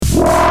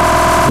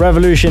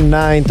Revolution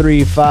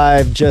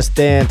 935, Just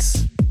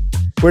Dance.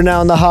 We're now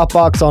in the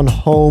Hotbox on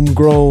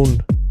Homegrown.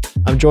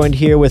 I'm joined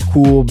here with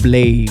Cool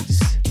Blaze.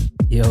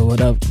 Yo,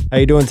 what up? How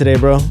you doing today,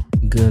 bro?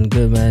 Good,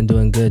 man.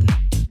 Doing good.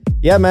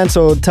 Yeah, man.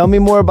 So tell me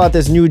more about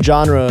this new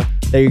genre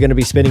that you're going to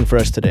be spinning for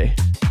us today.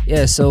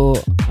 Yeah, so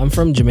I'm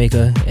from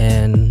Jamaica,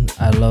 and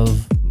I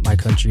love my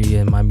country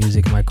and my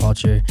music, my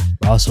culture.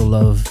 I also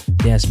love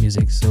dance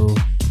music. So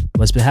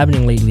what's been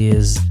happening lately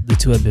is the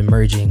two have been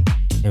merging,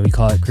 and we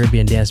call it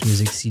Caribbean Dance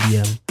Music,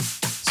 CDM.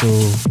 So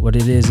what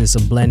it is, it's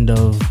a blend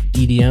of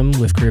EDM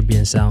with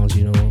Caribbean sounds.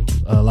 You know,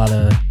 a lot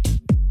of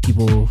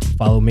people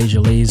follow Major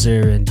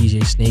Lazer, and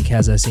DJ Snake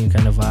has that same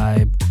kind of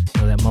vibe,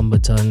 you know, that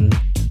Mumbaton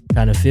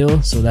kind of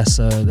feel. So that's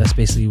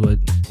basically what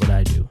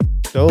I do.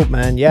 Dope,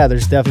 man. Yeah,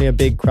 there's definitely a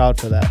big crowd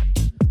for that.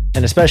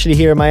 And especially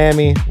here in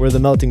Miami, we're the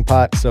melting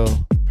pot, so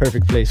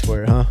perfect place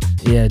for it, huh?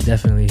 Yeah,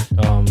 definitely.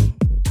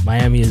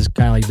 Miami is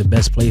kind of like the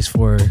best place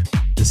for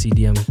the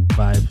CDM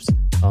vibes.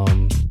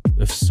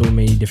 With so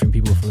many different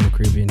people from the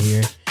Caribbean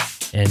here,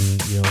 and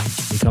you know,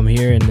 they come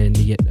here and then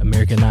they get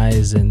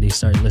Americanized and they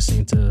start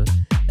listening to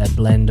that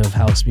blend of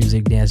house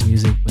music, dance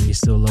music, but they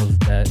still love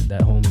that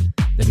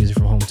music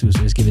from home too. So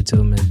just give it to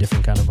them in a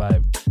different kind of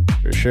vibe.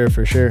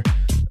 For sure.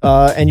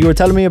 And you were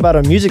telling me about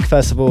a music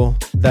festival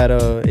that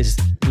is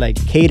like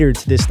catered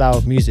to this style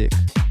of music.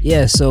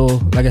 Yeah, so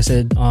like I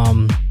said,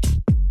 I'm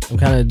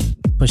kind of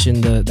pushing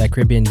that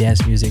Caribbean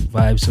dance music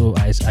vibe. So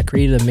I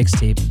created a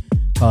mixtape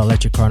called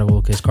Electric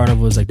Carnival, because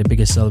Carnival is like the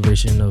biggest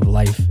celebration of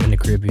life in the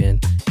Caribbean.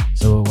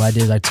 So what I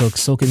did is I took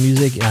soca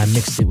music and I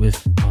mixed it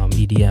with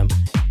EDM.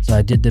 So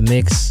I did the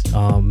mix.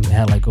 It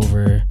had like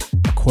over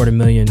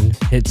 250,000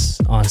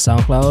 hits on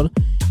SoundCloud.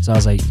 So I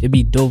was like, it'd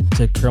be dope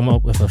to come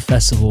up with a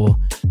festival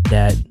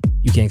that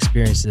you can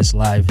experience this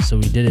live. So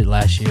we did it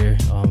last year.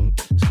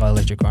 It's called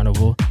Electric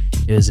Carnival.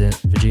 It was in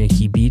Virginia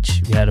Key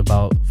Beach. We had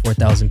about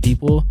 4,000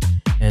 people,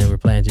 and we're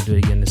planning to do it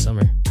again this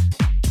summer.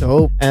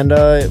 Dope. And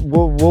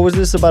what was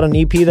this about, an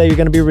EP that you're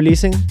going to be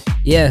releasing?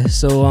 Yeah,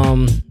 so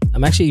I'm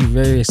actually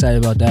very excited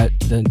about that.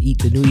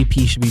 The new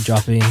EP should be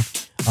dropping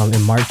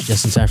in March,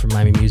 just in time for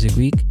Miami Music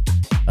Week.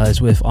 It's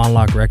with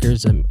Unlock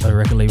Records, a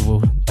record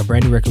label, a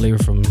brand new record label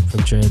from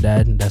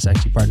Trinidad, and that's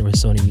actually partnered with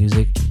Sony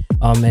Music.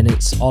 And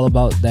it's all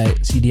about that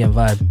CDM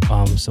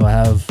vibe. So I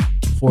have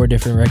 4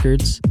 different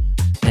records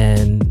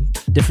and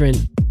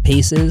different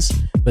paces,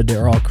 but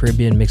they're all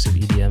Caribbean mix of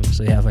EDM.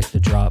 So you have like the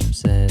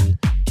drops and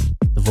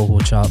the vocal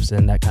chops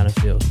and that kind of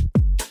feel.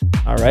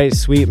 All right,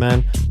 sweet,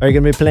 man. Are you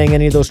going to be playing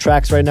any of those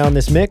tracks right now in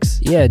this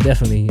mix? Yeah,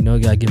 definitely. You know,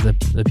 you got to give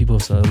the people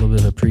a little bit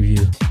of a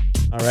preview.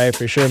 All right,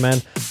 for sure,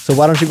 man. So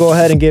why don't you go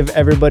ahead and give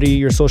everybody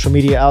your social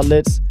media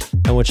outlets,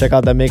 and we'll check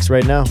out that mix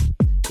right now.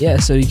 Yeah,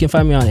 so you can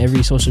find me on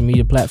every social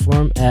media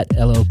platform at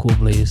LL Cool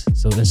Blaze.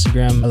 So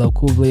Instagram, LL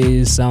Cool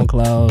Blaze,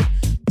 SoundCloud,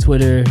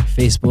 Twitter,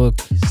 Facebook,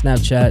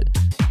 Snapchat.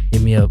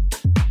 Hit me up.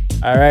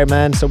 All right,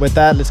 man. So with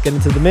that, let's get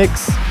into the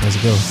mix. Let's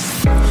go.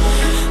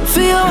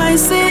 Feel I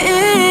say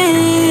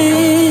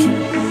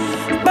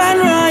Ban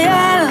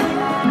Royal.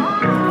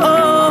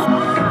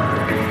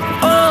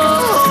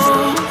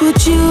 Oh,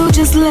 would you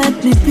just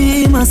let me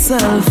be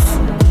myself?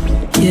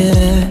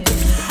 Yeah,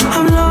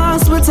 I'm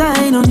lost, but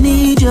I don't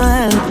need your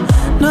help.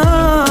 No,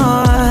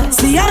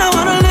 see, I don't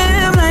wanna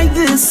live like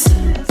this,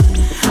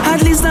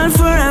 at least not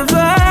forever.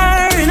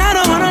 And I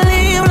don't wanna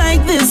live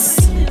like this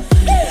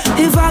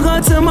if I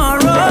go tomorrow.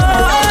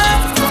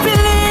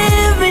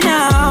 Believe me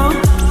now,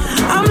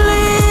 I'm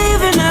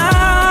leaving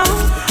now,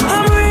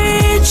 I'm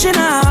reaching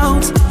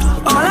out.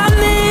 All I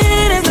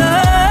need is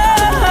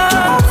love.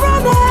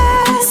 I'm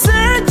running,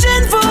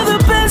 searching for the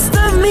best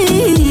of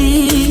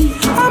me.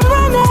 I'm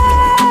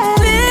running,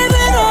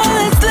 leaving all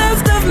that's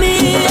left of me.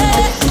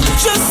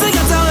 Just to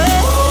get away.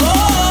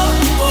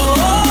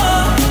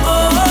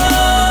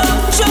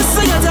 Just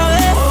to get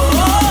away.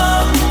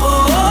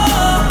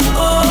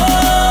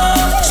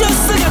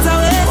 Just to get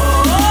away.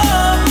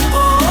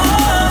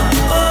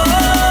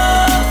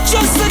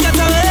 Just to get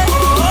away.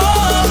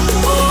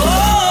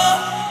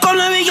 Come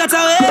let me get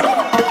away.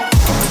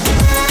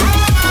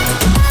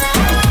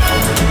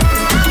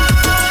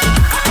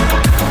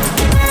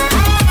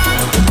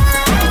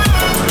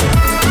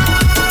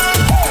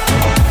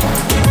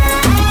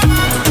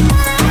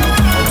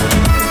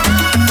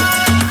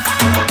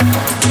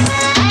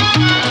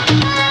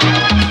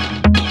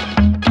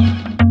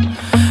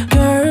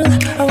 Girl,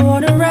 I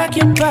wanna rock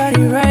your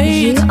body right.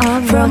 You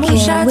are From rocking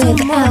Usha with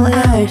to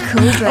Mumbai. LL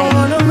Cool I Blaze.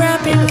 wanna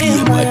wrap you in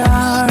my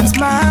arms,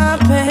 my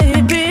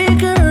baby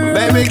girl.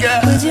 Baby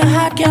girl. With your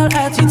hot girl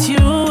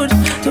attitude,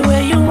 the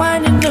way you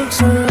whine it looks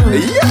so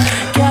rude.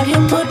 Yeah. Girl, you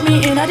put me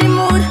in the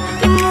mood.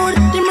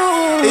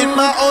 In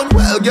my own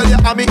world, girl, you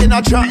have me in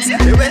a trance.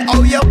 The way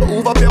how you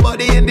move up your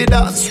body in the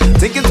dance.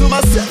 Thinking to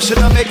myself, should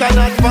I make an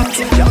advance?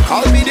 Girl,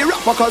 call me the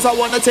rapper cause I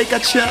wanna take a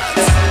chance.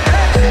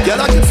 Girl,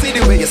 I can see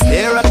the way you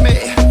stare at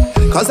me,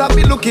 cause I've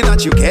been looking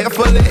at you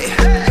carefully.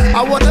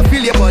 I wanna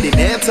feel your body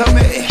near to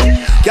me.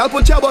 Girl,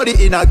 put your body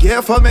in a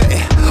gear for me.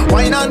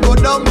 Wine and go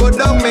down,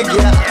 me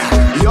girl.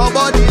 Your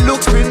body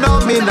looks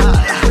phenomenal.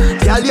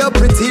 Girl, you're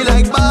pretty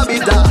like Barbie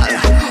doll.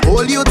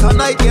 Hold you you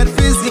tonight, get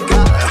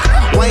physical.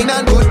 Wine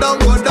and go down,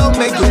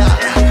 make ya.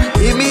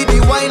 Give me the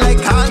wine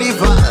like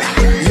carnival.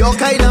 Your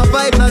kind of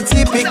vibe, not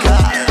typical.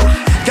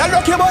 Girl,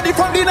 rock your body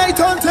from the night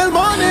until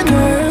morning.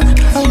 Girl,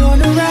 I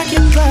wanna rock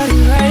your body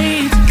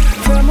right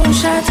from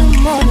moonshine to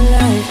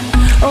moonlight.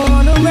 I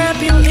wanna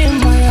wrap you in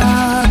my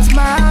arms,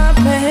 my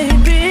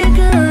baby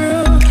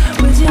girl.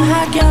 With your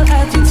hot girl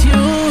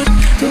attitude,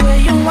 the way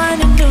you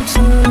whine it looks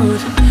so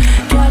rude.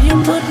 Girl, you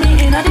put me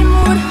in the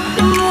mood,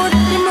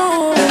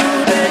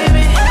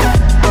 baby.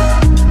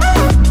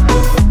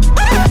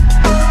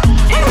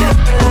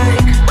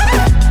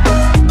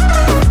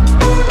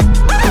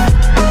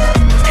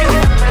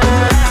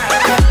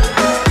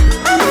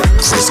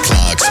 Chris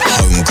Clark's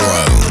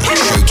Homegrown,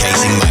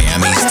 showcasing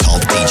Miami's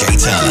top DJ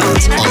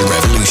talent on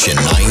Revolution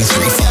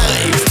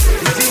 935.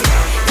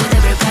 Tú te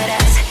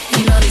preparas y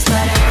no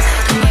disparas,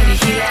 como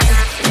vigilas,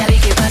 ya vi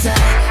qué pasa.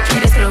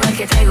 Quieres probar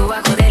que traigo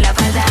bajo de la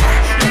falda.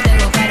 No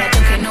tengo para tú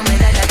que no me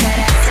da la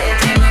cara. Se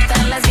te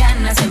notan las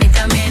ganas, a mí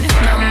también.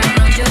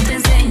 Vámonos, yo te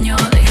enseño,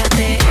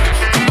 déjate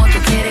como tú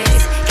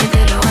quieres que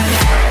te lo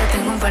haga.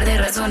 Tengo un par de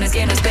razones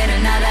que no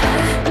esperan nada.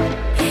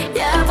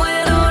 Ya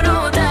puedo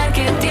notar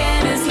que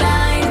tienes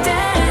la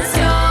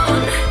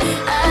intención,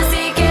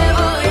 así que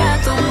voy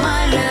a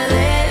tomar la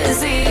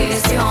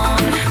decisión.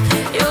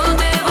 Yo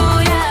te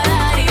voy a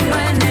dar hilo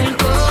en el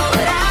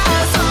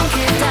corazón.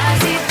 ¿Qué tal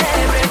si te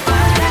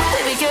preparas?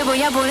 Baby, que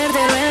voy a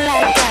ponértelo en la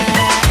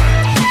cara.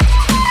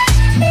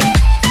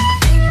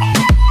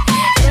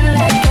 En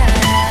la cara.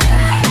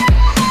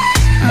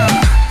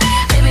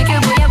 Baby, que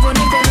voy a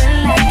ponértelo en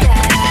la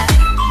cara.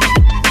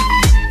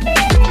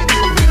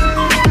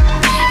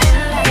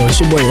 Yo, it's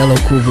your boy LL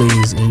Cool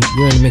Blaze, and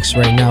you're in the mix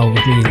right now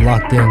with me,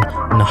 locked in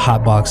the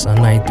Hot Box on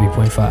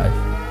 93.5.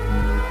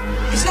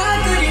 It's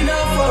not good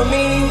enough for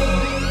me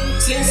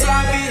since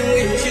I've been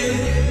with you.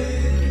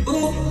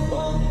 Ooh.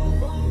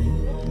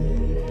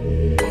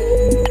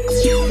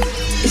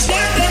 It's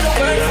not gonna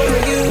work for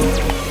you.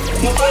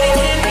 Nobody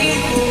can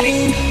equal me.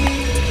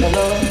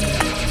 No.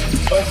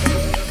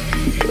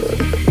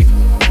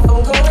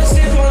 I'm gonna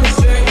sip on the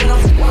straight and I'm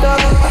fucked up.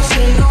 I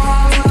should know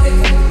how to play.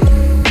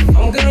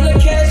 I'm gonna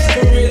catch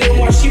the rhythm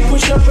while she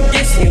push up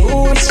against me.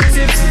 Ooh, she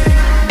tipsy.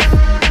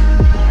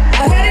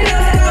 I had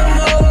enough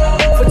combo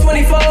for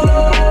 24. I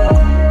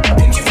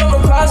picked you from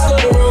across the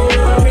room.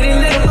 Pretty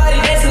little body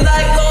dancing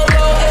like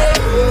go-go.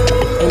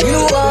 And you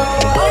are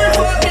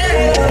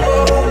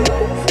unforgettable.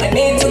 I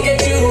need to get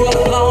you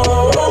alone.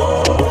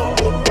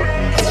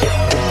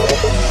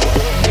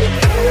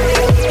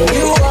 And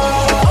you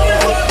are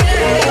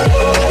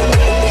unforgettable.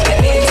 I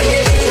need to get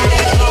you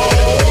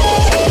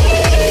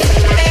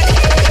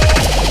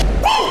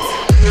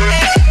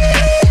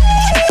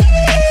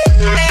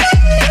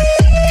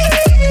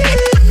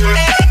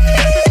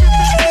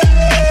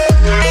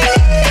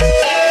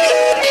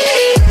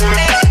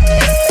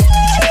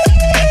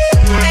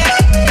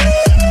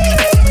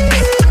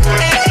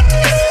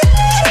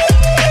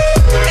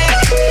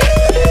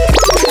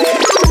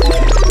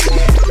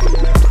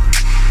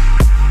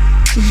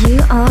You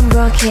are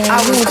rocking. I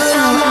was good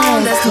on my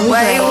own, that's the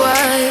way it Cool.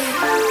 was.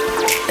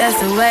 That's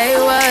the way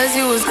it was.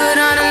 You was good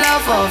on the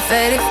love for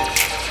faded.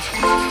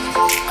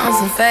 On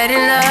some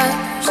faded love.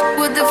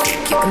 What the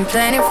fuck you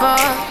complaining for?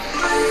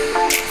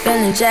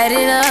 Feeling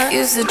jaded up.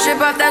 Used to trip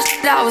off that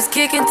shit I was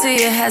kicking to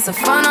you. Had some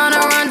fun on the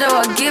run,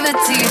 though I give it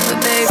to you. But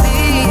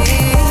baby,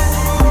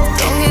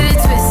 don't get it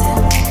twisted.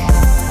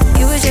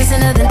 You was just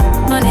another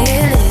on the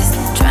hit list.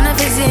 Tryna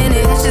fix any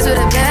issues with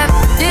a bad.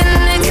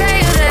 Didn't they tell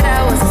you that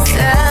I was a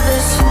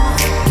savage?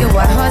 Your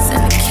white horse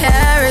and a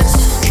carriage,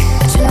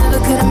 but you never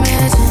could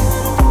imagine.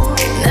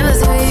 Never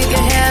saw you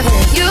could have it.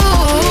 You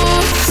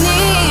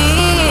need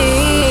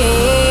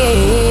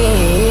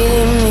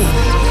me.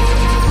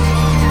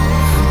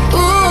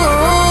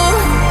 Ooh,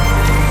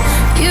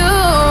 you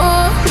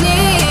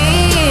need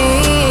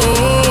me.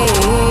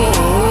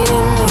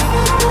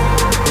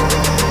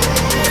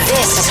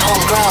 This is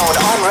Homegrown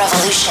on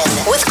Revolution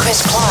with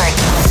Chris Clark.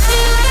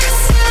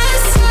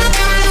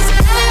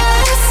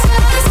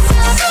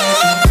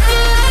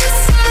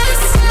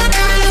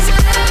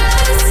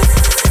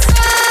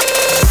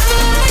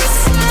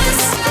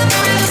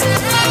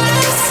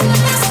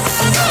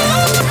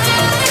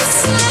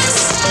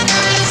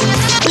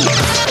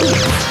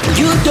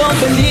 You don't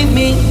believe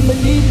me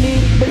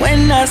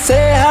when I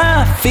say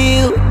how I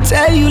feel.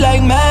 Tell you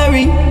like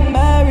Mary.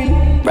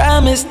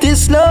 Promise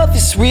this love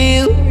is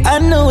real. I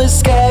know it's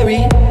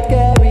scary.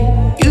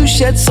 You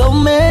shed so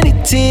many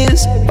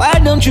tears. Why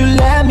don't you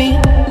let me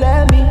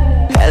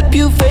help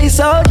you face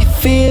all your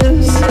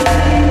fears?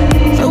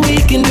 So we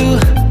can do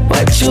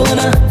what you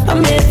wanna.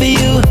 I'm here for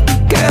you,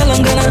 girl.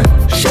 I'm gonna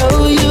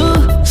show you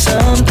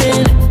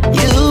something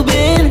you've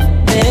been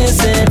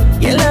missing.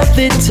 Your love,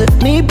 it took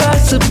me by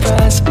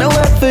surprise. No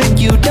effort,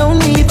 you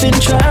don't even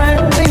try.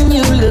 When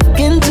you look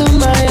into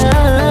my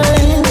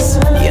eyes,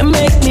 you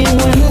make me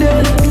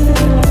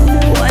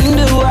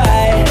wonder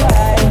why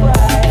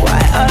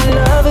our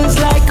love is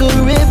like a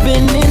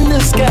ribbon in the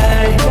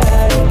sky.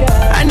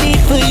 I need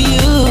for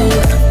you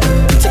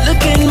to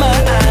look in my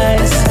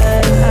eyes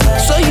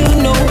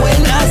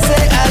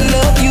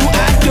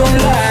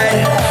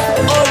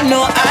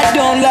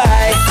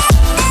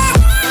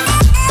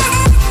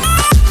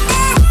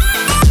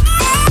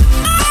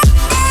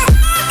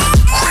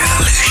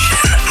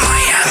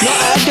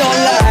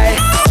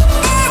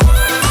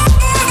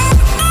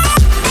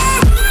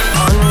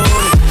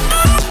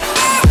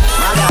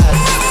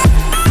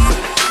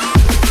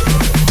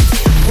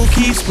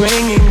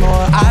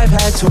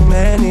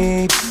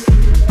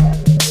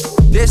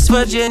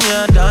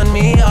Virginia done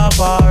me up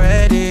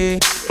already.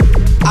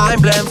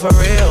 I'm blamed for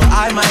real,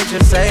 I might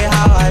just say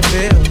how I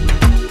feel.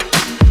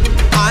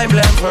 I'm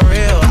blamed for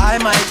real, I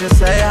might just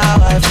say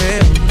how I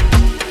feel.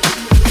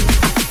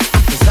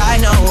 Cause I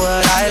know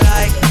what I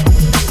like,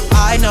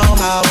 I know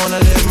how I wanna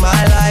live my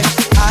life.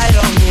 I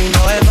don't need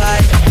no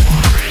advice,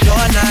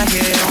 you're not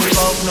here, we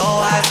both know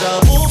I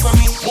so move for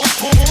me, move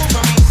for me,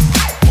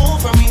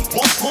 move for me,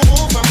 move for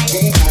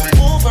me,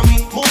 move for me,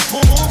 move for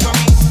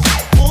me,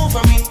 move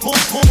for me, move for me, move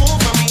for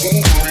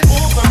me,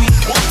 move for me,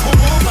 move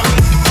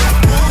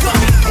for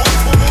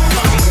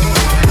me.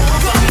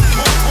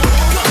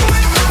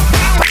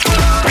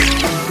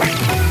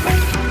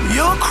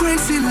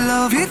 Crazy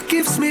love, it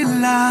gives me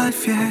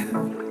life, yeah.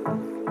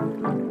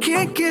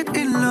 Can't get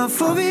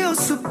enough of your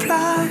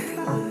supply.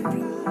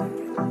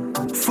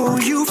 For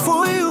you,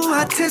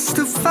 I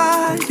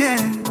testify,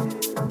 yeah.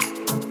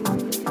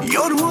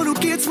 You're the one who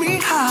gets me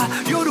high,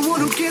 you're the one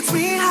who gets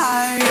me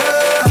high,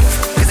 yeah.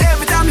 Cause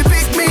every time you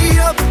pick me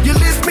up, you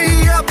lift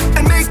me up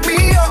and make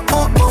me up, I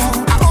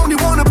only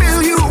wanna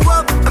build you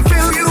up and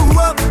fill you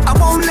up, I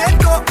won't let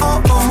go,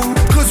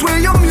 Cause where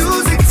your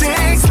music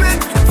takes me,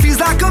 feels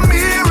like a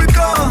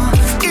miracle.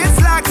 It's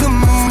like the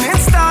moon and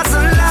stars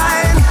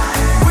align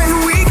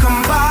when we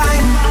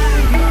combine.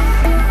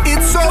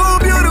 It's so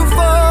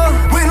beautiful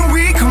when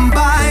we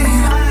combine.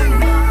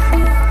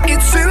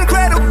 It's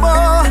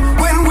incredible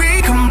when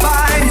we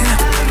combine.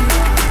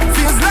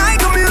 Feels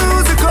like a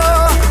musical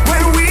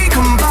when we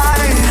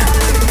combine.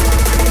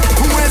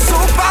 We're so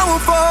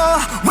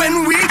powerful when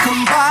we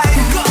combine.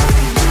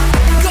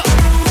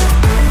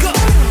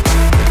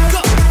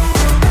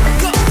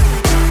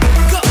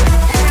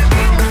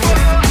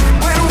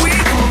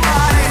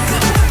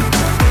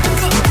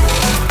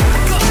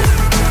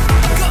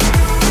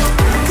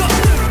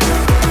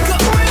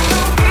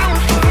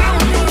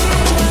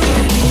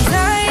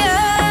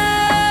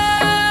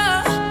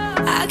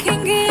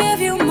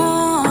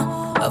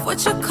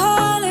 What you're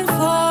calling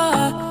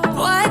for?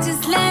 Boy,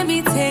 just let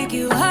me take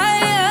you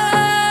higher.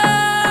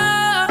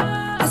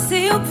 I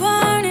see you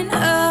burning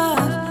up.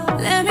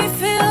 Let me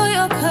fill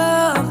your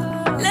cup.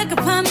 Look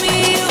upon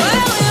me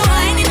while we're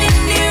winding in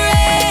the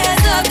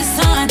rays of the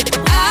sun.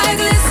 I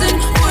glisten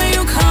when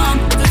you come.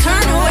 Don't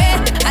turn away,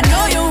 I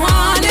know you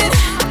want it.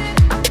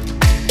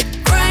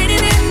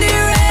 Grinding in the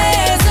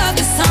rays of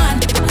the sun.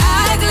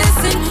 I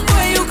glisten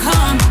when you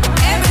come.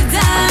 Every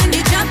time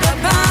you jump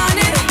up on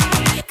it.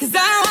 Cause I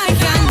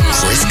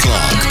Chris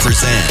Clark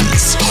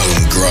presents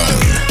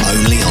Homegrown,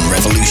 only on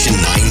Revolution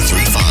 935.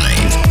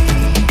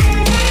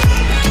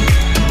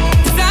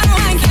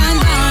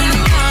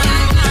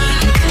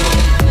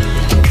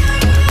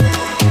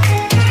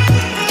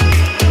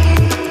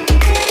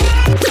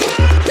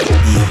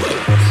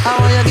 How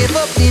you give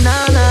up the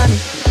nanani?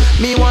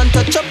 Me want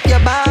to chop your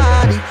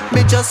body.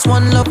 Me just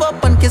want love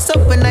up and kiss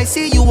up when I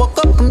see you walk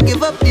up and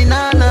give up the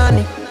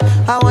nanani.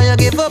 How you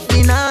give up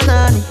the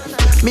nanani?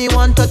 Me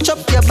want to chop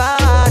your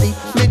body.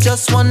 Me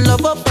just want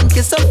love up and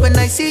kiss up when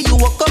I see you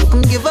walk up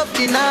and give up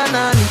the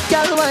nanani.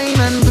 Girl, wine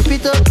and grip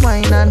it up,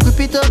 wine and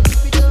grip it up.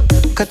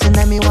 Cutting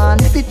at me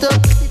want flip it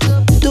up.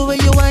 The way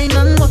you wine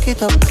and walk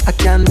it up, I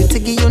can't wait to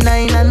give you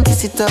 9 and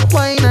kiss it up.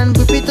 Wine and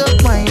grip it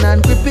up, wine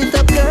and grip it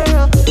up,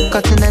 girl.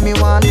 Cutting at me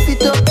want flip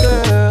it up,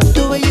 girl.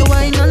 The way you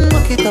wine and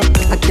walk it up,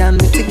 I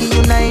can't wait to give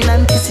you 9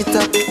 and kiss it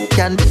up.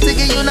 Can't wait to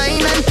give you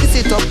 9 and kiss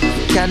it up.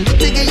 Can't wait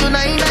to give you 9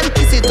 and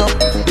kiss it up.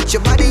 It's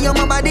your body on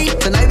my body,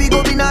 tonight we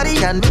go be naughty.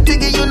 Can't wait to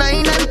give you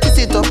 9 and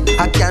kiss it up.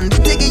 I can't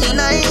wait to give you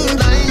 9.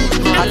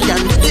 I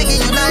can't wait to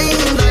give you 9.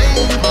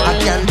 I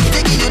can't wait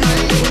to give you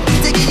 9.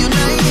 To give you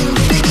 9.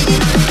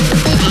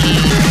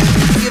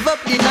 Give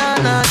up the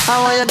na-na.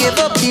 How you give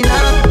up the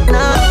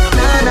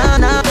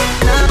na-na-na-na-na-na?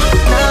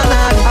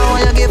 How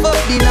you give up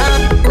the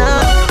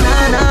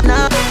na-na-na-na-na-na?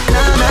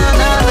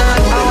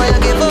 How you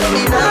give up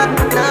the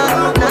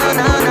na-na-na-na-na-na?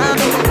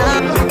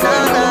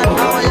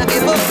 How you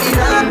give up the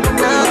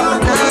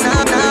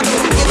na-na-na-na-na?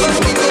 Give up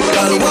the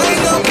I'll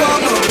wind up on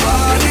my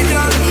body,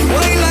 girl.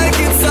 Wine like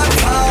it's a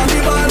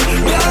carnival.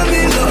 Girl,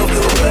 me love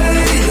the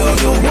way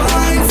you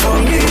wine for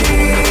me.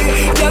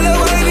 Girl, the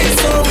wine is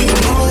so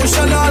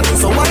emotional.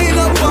 So wind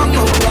up on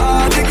my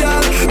body,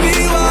 girl. Me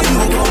want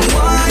you come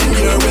wine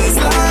your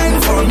waistline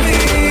for me.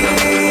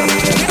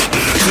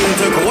 She'll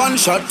take 1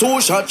 shot,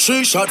 2 shot,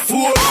 3 shot,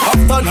 4.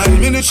 After 9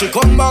 minutes, she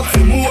come back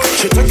for more.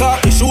 She take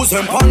off the shoes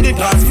and pound the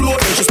dance floor.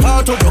 Then she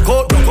start to broke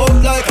out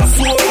like a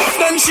sword.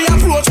 Then she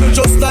approach me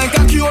just like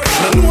a cure.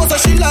 Me know that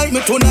she like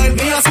me tonight,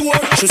 me a swore.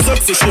 She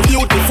sexy, she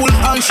beautiful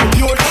and she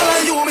pure. Tell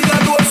her you me a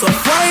door, so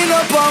wind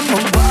up on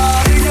my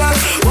body, girl.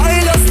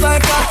 Wind us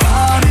like a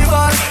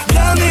carnival.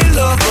 Girl, me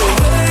love the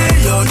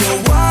way you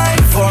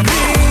wine for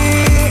me.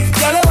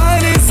 Girl, the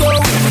wine is so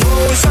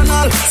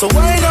emotional. So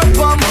wind up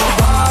on my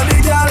body,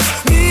 girl.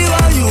 Me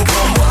while you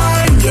come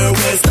wine your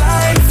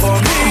waistline for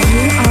me.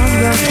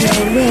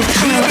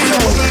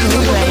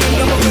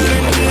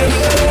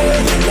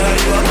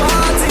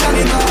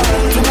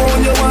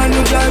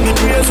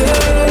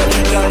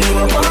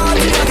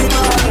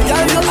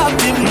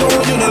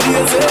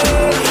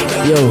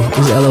 Yo,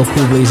 This is LL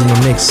Cool Blaze in the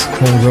mix,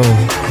 homegrown.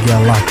 You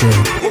got locked in.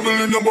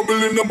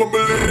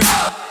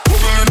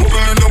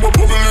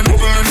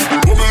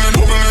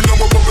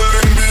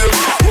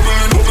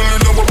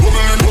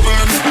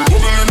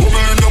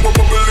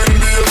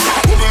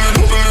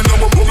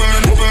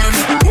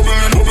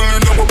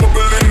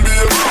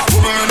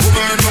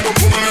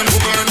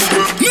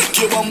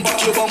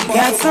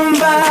 Got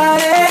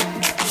somebody,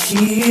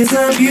 she's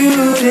a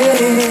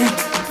beauty,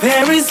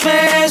 very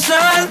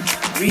special,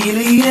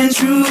 really and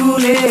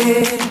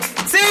truly.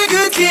 Take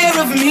good care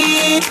of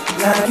me,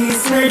 like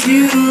it's her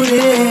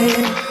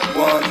duty.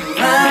 Want you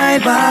right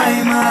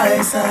by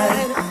my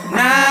side,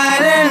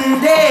 night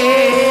and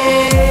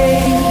day.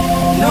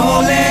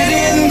 No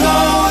letting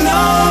go,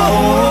 no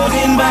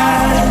holding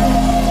back,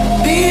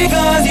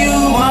 because you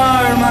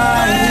are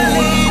my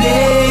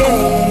lady.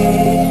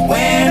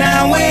 When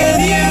I'm with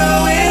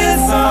you,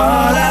 it's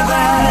all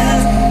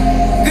about.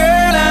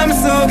 Girl, I'm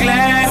so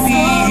glad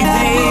we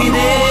made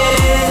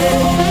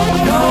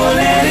it. No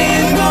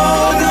letting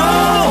go, no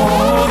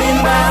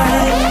holding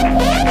back,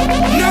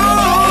 no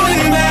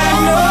holding back,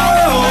 no,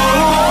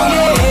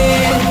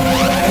 yeah.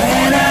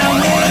 When I'm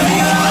with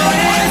you,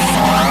 it's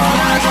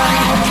all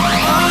about,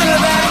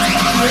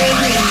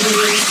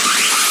 baby.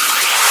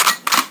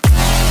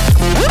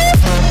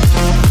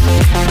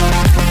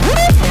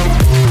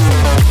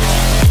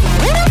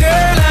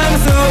 Girl, I'm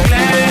so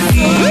glad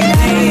we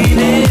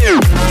made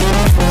it.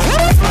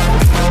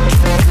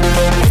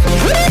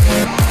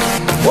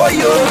 Oh,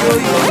 yo.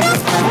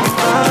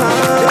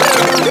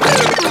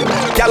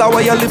 Gala,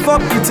 why you lift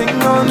up the thing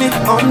on me?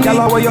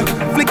 Gala, why you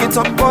flick it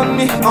up on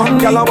me?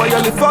 Gala, why you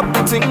lift up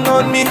the thing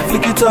on me?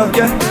 Flick it up,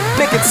 yeah.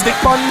 Make it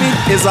stick on me.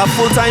 It's a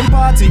full-time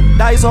party.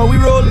 That is how we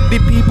roll. The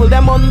people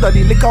them under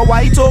the liquor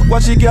white oak.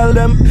 Watch the girl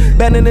them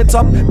bending it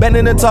up,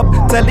 bending it up.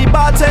 Tell the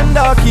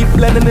bartender keep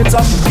blending it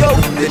up. Yo,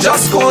 they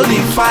just call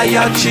the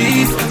fire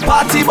chief.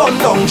 Party bun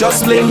down,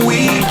 just blame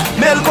weed.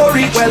 Milk or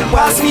reach, well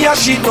pass me a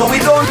sheet. No, we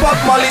don't pop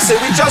molly, say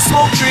we just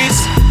smoke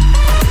trees.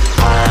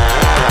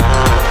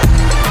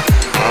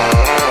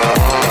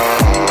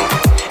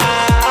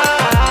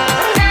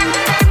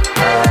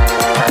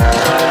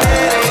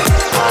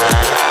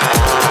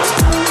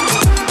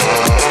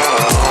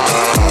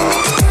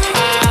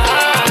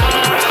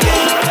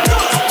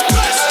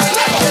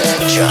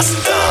 Just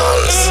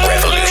Dance.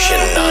 Revolution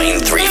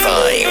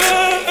 935.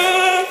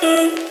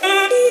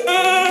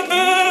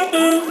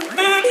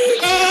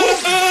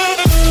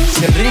 Si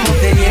el ritmo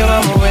te lleva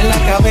a mover la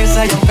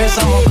cabeza y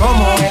empezamos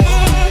como es.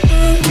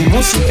 Mi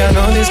música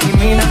no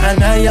discrimina a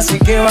nadie, así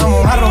que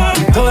vamos a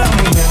romper. Toda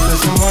mi mente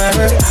se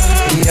mueve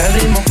y el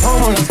ritmo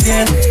como los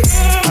tiene.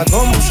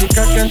 Hago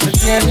música que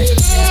entretiene.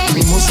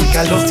 Mi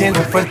música los tiene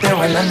fuerte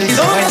bailando y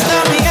se baila. ¿Y dónde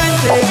está mi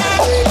gente?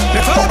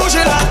 Me fue a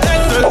bouger la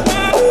tête.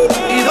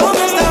 ¿Y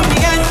dónde está mi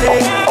gente?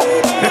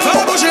 Me fue a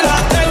bouger la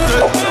tête.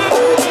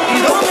 ¿Y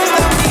dónde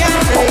está mi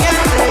gente?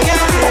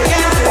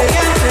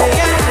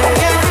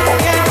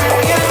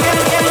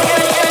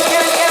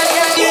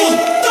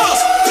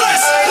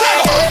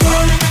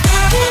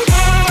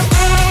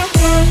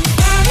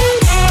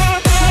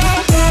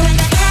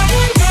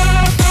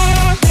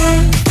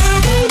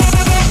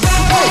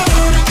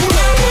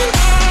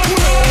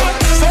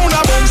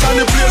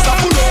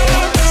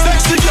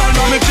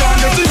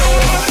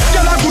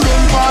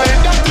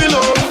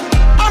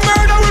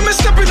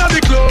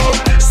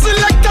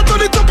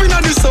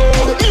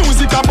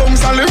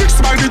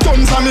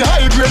 And the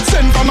high grade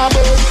sent from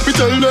above. We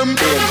tell them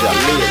watch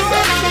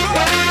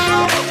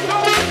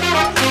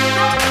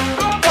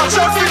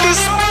out for this.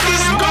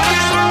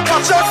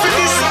 Watch out for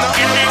this.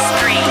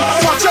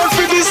 Watch out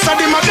for this. And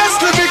the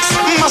modest lyrics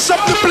mash up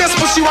the place,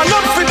 but she want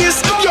not for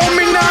this. Yo,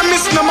 me nah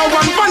miss number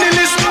one funny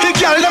list. The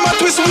girl them a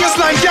twist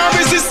waistline can't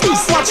resist.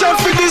 Watch out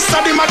for this.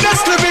 And the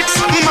modest lyrics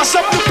mash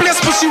up the place,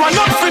 but she want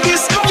not for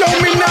this. Yo,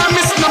 me nah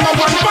miss number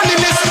one funny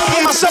list.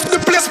 Mash up the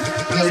place.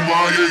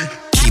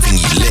 Keeping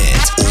you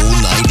lit all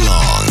night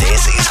long.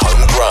 This is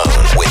Homegrown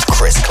with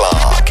Chris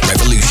Clark.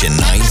 Revolution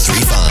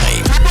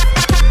 935.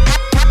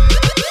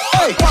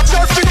 Hey, watch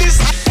out for this.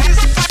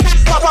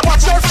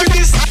 Watch out for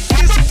this.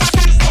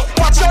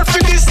 Watch out for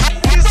this.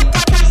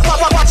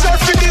 Watch out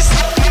for this.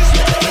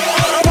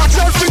 Watch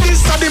out for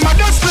this. And the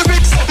modest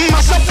lyrics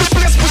mash up the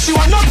place, but she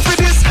want not for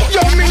this. Yo,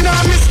 me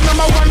nah miss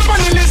number one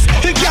funny list.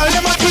 The girl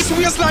them a twist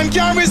waistline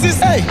can't resist.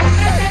 Hey.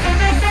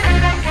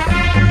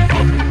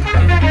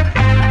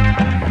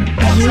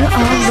 You are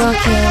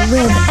rocking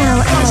with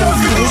LL Cool.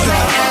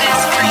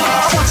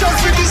 Watch out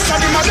for this,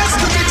 and the modest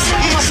lyrics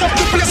mash up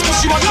the place, but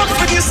she want not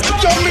for this.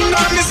 Yo, me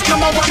nah miss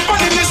number one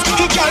funny list.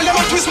 The girl them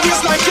a twist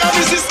waistline can't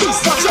resist.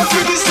 Watch out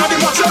for this, and the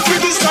watch out for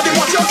this, and the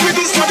watch out for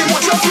this, and the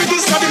watch out for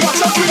this, and the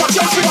watch out for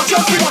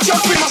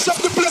mash up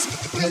the place.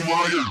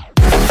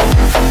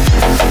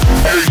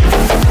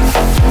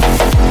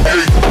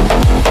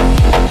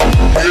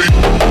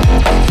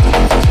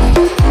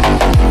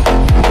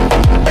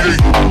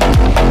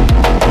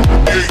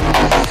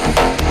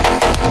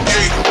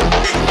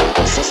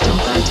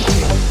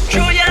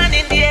 Throw your hand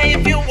in the air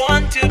if you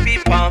want to be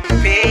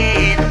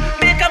pumping.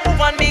 Make a move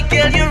on me,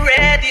 girl, you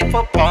ready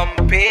for pumping.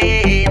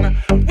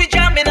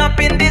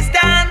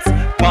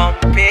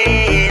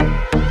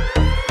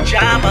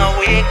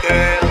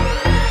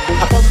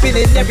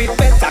 culinary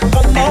better.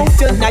 Come out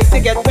tonight to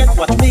get wet.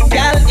 Watch me,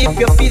 girl. If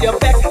you feel your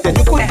back, then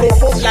you could go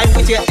home like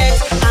with your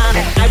ex. And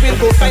I will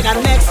go find a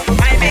next.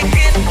 I make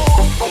it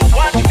move.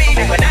 Watch me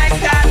when I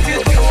start to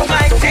do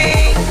my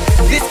thing.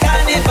 This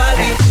carnival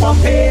is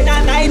pumping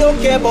and I don't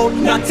care about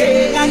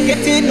nothing. I'm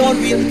getting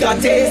on real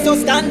dirty. So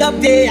stand up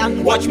there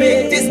and watch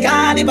me. This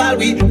carnival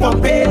we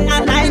pumping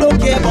and I don't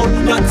care about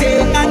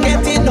nothing. I'm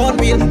getting on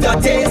real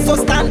dirty. So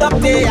stand up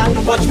there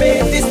and watch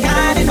me. This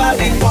carnival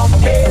we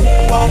pumping,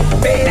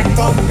 pumping,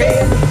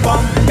 pumping,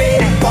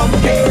 pumping,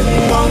 pumping,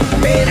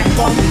 pumping,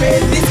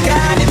 pumping. This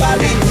carnival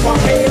we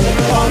pumping,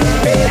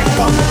 pumping,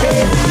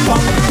 pumping,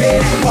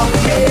 pumping,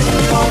 pumping,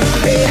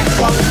 pumping,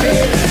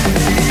 pumping.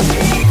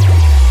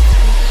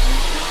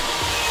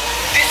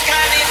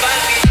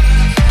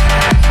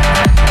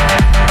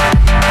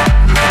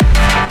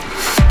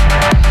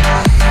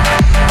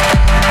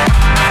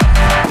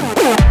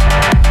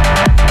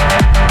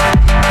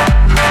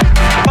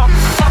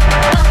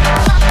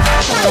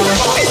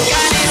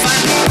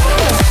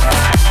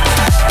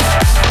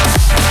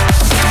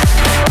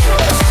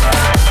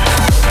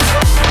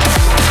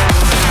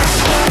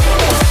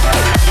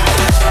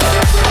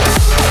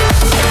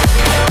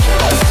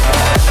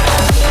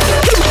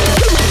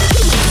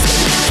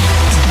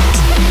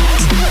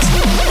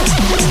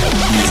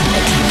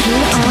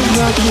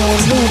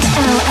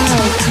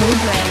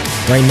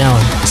 Right now,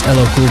 it's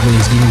LL Cool J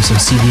is giving you some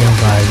CDM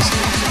vibes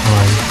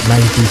on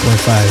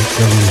 93.5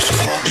 Revolution.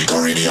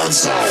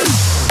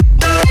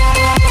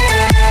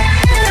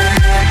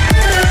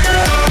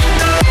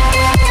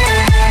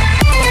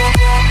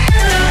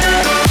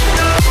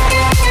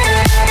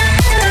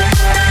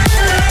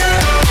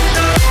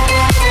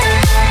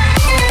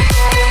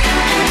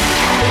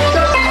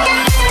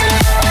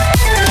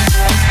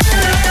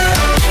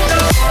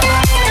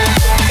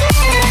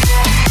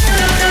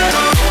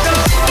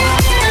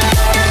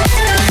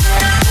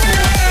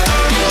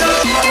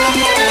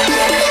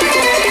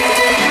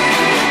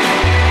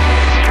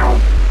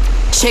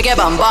 Shake your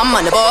bum bum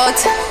on the boat.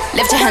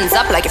 Lift your hands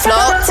up like you're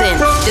floating.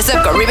 This a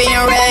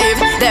Caribbean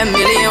rave. There are a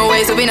million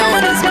ways to be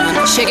known as man.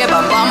 Shake your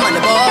bum bum on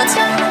the boat.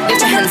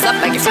 Lift your hands up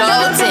like you're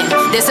floating.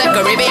 This a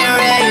Caribbean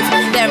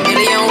rave. There are a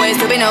million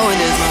ways to be known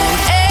as man.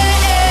 Hey,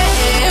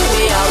 hey, hey,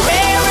 we are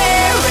rave,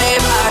 rave,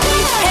 rave party.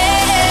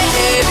 Hey, hey,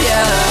 hey,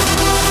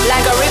 yeah.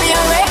 Like a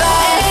Caribbean rave.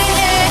 Hey,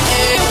 hey,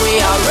 hey, we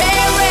are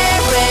rave,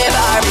 rave, rave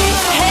party.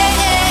 Hey,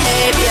 hey,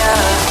 hey, yeah.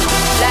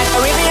 Like a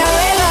Caribbean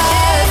rave.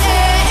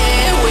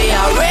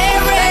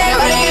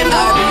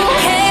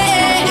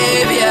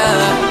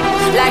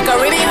 Like a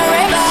Caribbean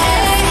river,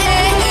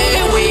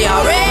 we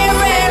are rave,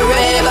 rave,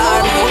 rave,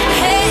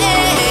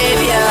 hey,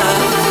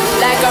 yeah.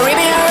 Like a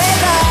Caribbean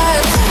river,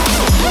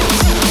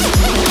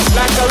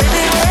 like a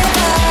Caribbean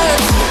river.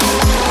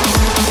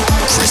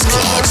 Chris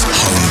Clark's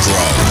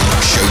Homegrown,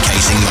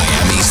 showcasing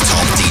Miami's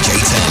top DJ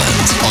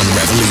talent on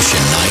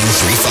Revolution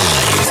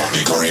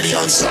 935.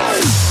 Caribbean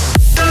side.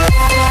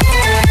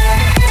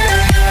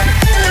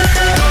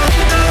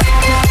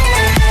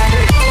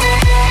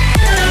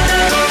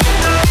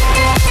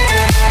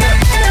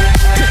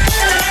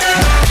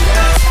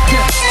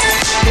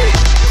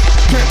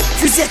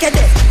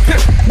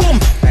 Boom,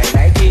 I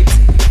like it.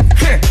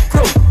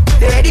 Crow,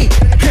 they ready.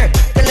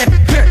 Tell them,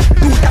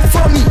 do that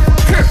for me.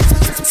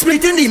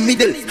 Split in the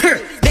middle.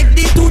 Make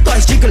the two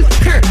toys jiggle.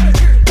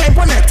 Climb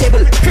on a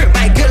table.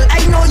 My girl,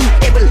 I know you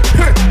able.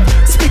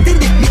 Split in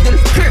the middle.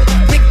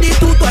 Make the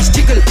two toys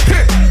jiggle.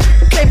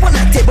 Climb on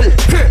a table.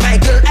 My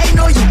girl, I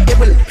know you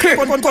able.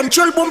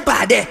 Control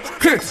bombade.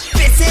 Face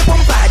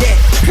bombade.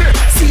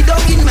 Sit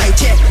down in my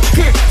chair.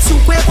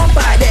 Super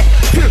bombade.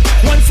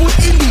 One foot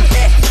in the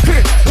air.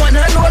 One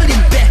hand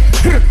holding back.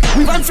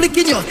 We one flick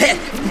in your head.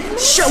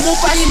 Show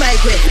up by my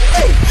way.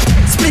 Hey,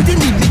 split in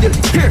the middle.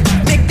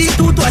 Make the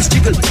two toys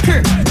jiggle.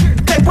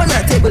 Type on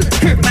a table.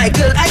 My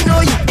girl, I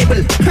know you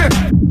able.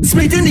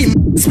 Split in the,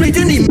 split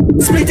in the,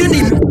 split in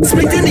the,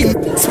 split in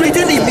the, split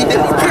in the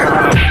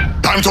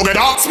middle. Time to get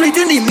up. Split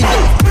in the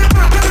middle.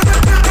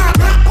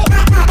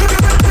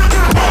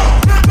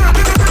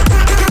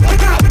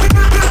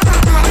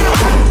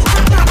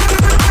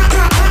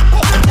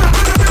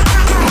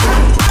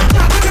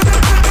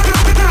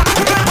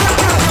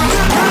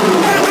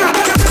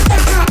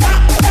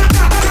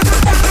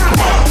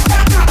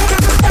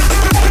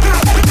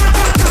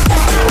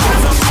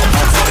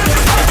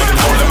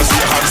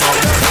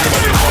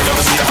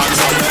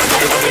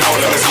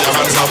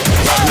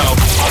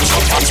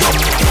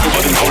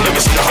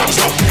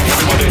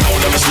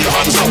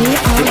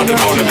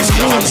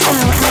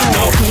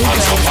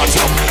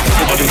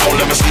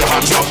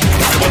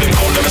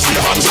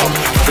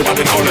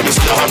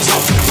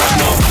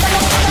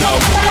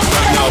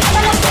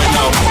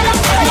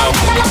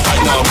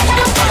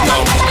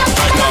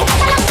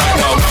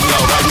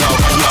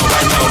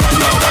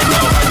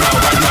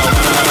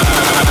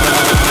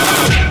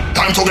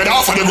 Time to get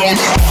off of the ground.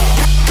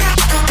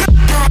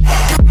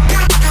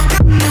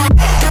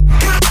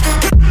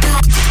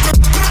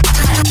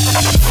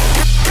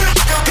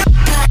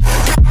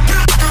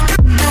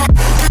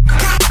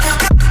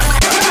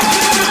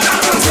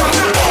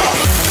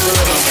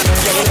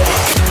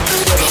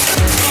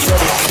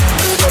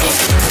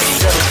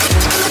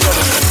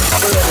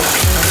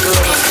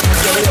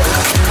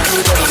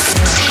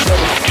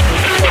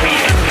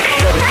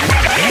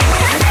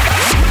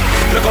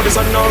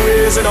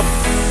 raising up,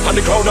 and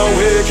the crowd now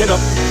waking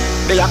up.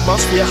 The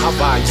atmosphere have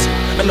vibes,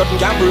 and nothing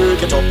can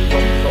break it up.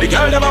 The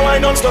girl them a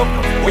wine non-stop,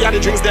 we are the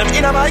drinks them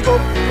in a my cup.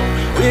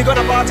 We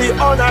gonna party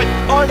all night,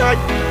 all night.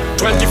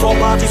 24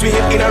 parties we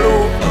hit in a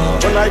row.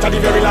 Tonight at the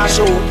very last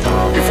show,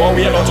 before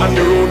we head out on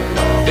the road.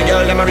 The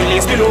girl them a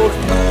release the load.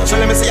 So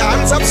let me see your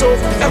hands up so.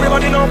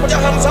 Everybody know, put your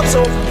hands up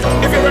so.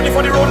 If you're ready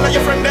for the road, let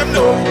your friend them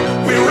know.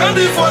 We're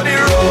ready for the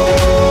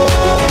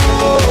road.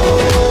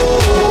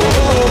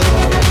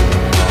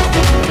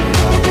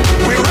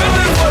 We're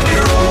ready for the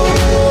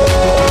road.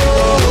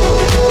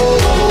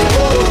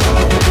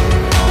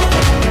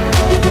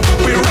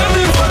 We're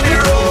ready for the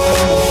road.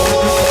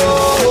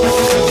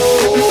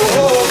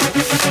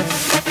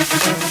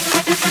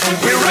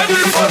 We're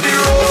ready for the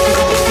road.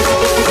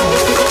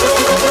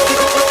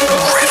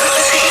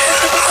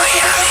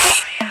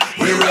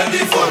 We're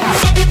ready for the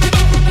road.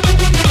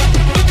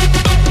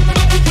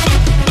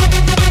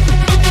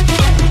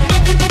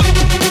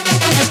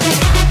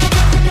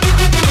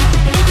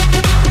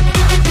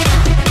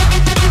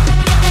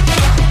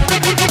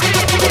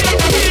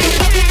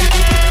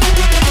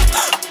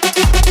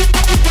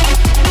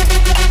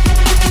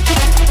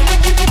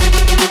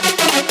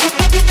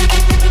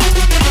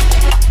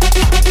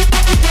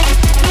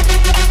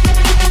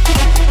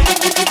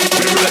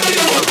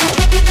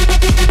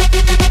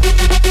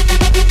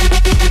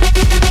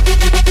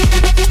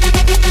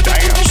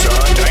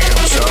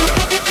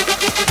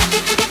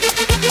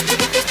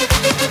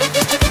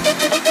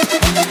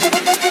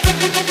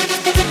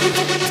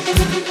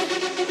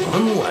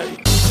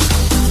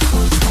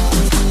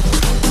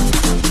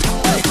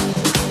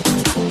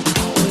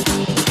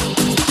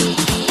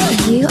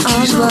 You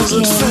are rocking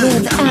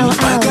with LL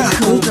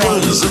Cool J.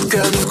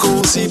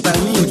 C'est pas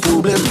ni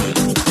problème.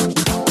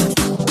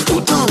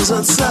 Autant vous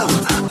êtes ça,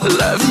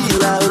 la vie,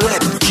 la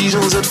rep, qui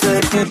j'en ai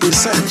fait pour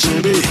ça,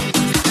 tchébé.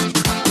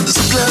 Ce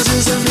classe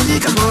des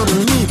médicaments de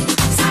nuit.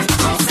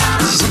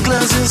 Ce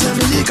classe des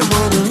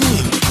médicaments de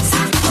nuit.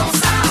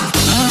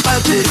 Pas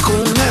de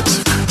connaître,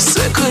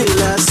 c'est que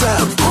là ça,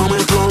 bon,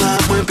 mais plan là,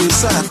 moi, puis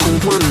ça,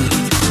 comprendre.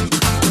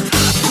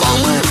 Bon,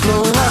 mais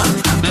plan là,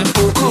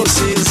 beaucoup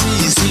saisi,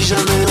 si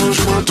jamais un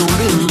jour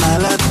tombé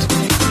malade.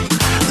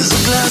 The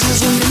glass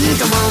is a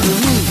médicament de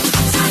nuit.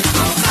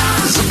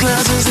 The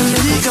glass is a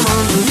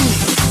médicament de nuit.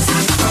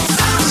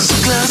 The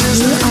glass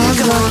is a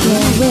médicament de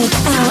nuit. With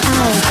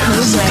LL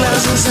Cool The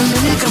glass is a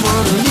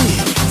médicament de nuit.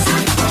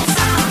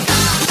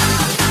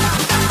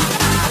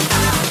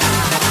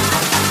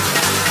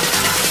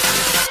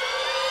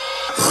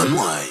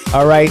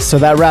 All right, so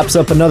that wraps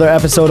up another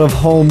episode of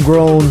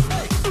Homegrown.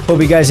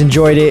 Hope you guys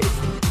enjoyed it.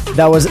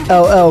 That was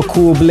LL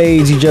Cool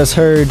Blades you just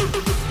heard.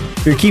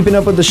 If you're keeping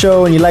up with the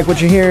show and you like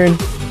what you're hearing,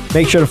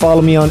 make sure to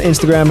follow me on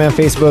Instagram and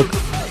Facebook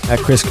at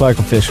Chris Clark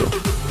Official.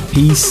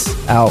 Peace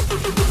out.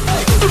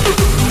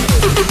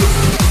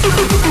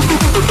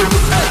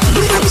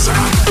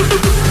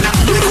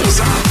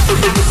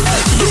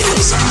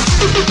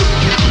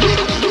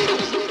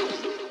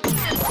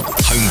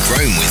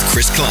 Homegrown with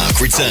Chris Clark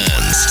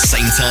returns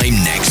same time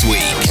next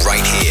week,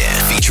 right here,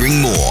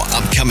 featuring more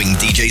upcoming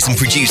DJs and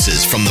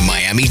producers from the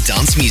Miami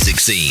dance music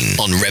scene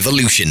on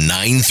Revolution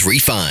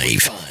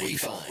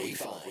 935.